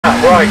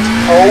right,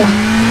 hold.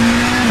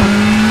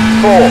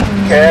 4,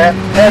 care,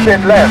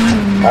 hairpin left,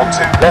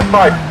 onto left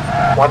 5,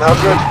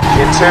 100,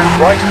 into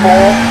right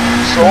 4,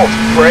 short,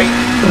 brake,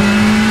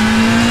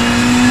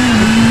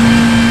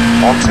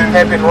 onto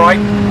hairpin right,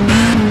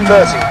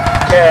 30,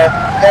 care,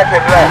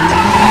 hairpin left,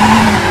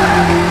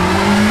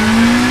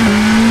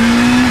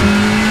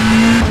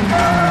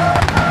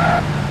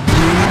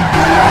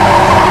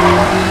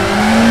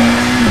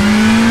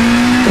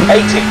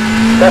 80,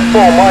 left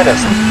 4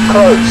 minus,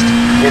 closed,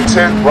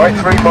 into right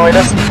 3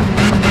 minus,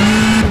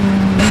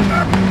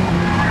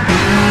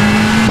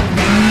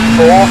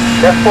 4,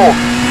 left 4,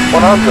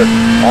 100,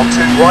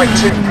 onto right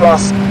 2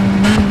 plus,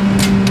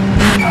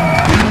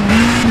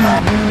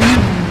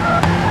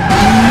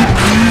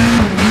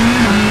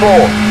 4,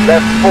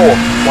 left 4,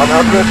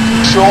 100,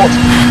 short,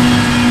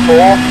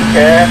 4,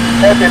 care,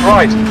 hairpin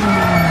right,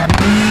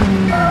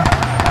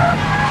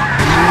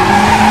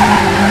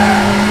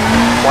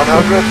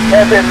 100,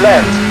 hairpin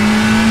left,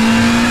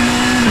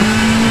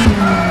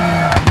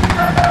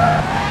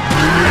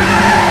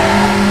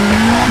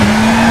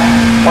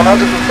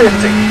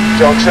 150,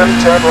 junction,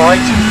 turn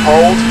right,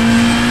 hold,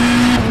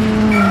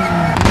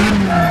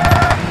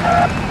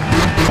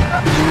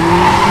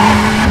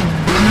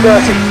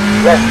 30,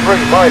 left 3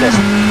 minus,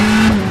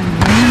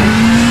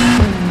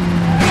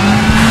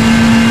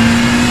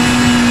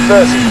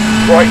 30,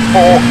 right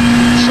 4,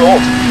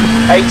 short,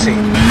 80,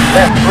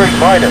 left 3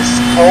 minus,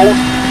 hold,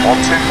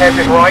 onto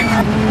hairpin right,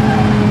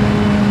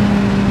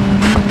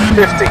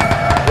 50,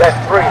 left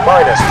 3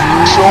 minus,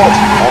 short,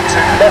 onto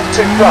left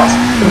 2 plus,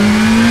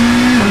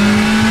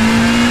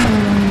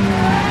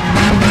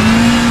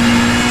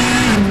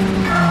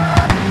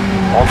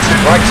 onto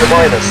right to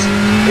minus,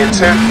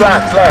 into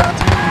flat left,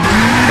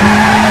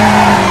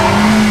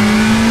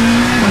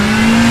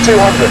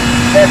 200,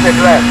 hairpin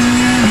left,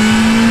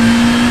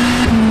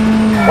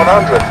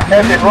 100,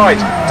 hairpin right,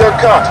 don't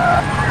cut,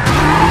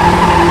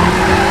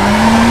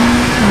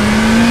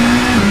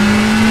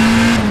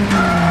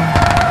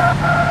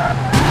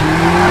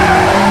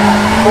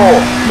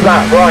 4,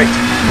 flat right,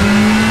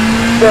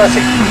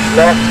 30,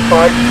 left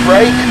 5,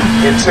 brake,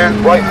 into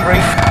right 3,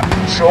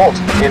 short,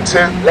 into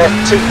left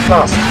 2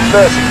 plus,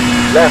 30,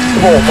 left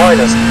 4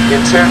 minus,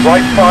 into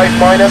right 5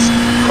 minus,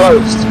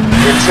 closed,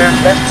 into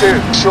left 2,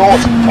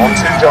 short,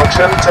 onto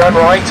junction, turn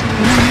right,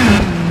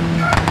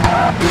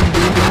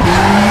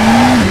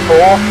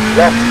 4,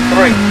 left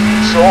 3,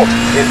 short,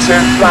 into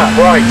flat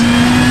right,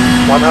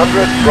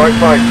 100, right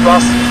 5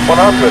 plus,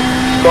 100,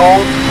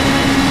 long,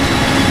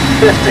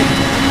 50,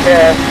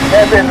 care,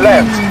 hairpin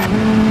left,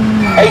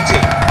 80,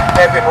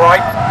 hairpin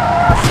right,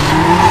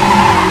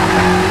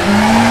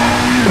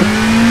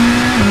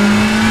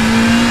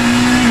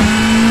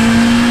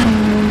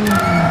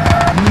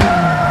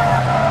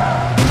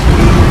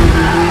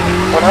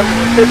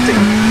 150,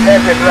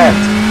 hairpin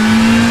left,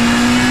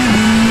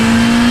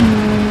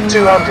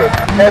 200,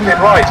 hairpin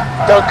right,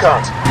 don't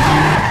cut,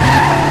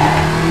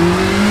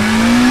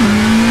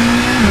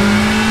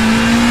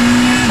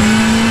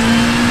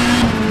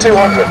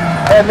 200,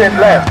 hairpin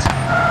left,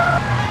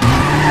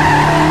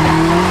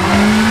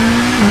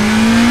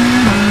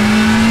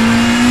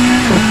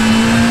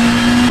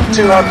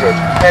 200,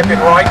 hairpin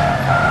right,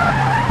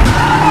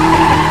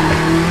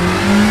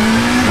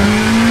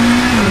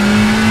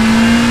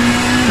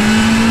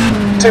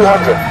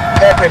 200,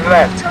 hairpin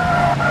left,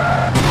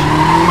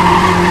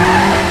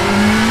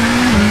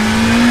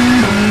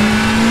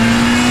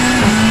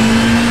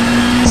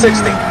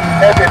 60,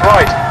 hairpin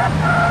right,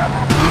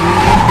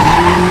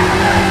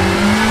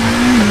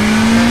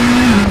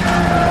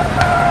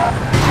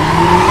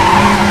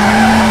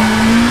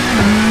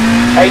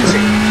 80,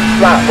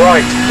 flat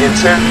right,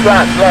 into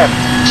flat left,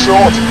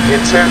 short,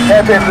 into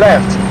hairpin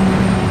left,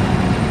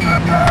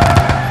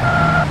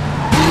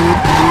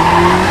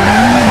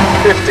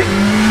 50,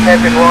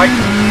 hairpin right,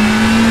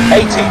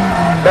 80,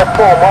 left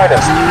 4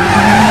 minus,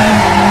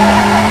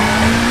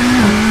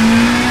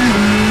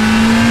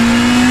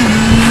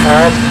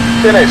 and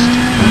finished.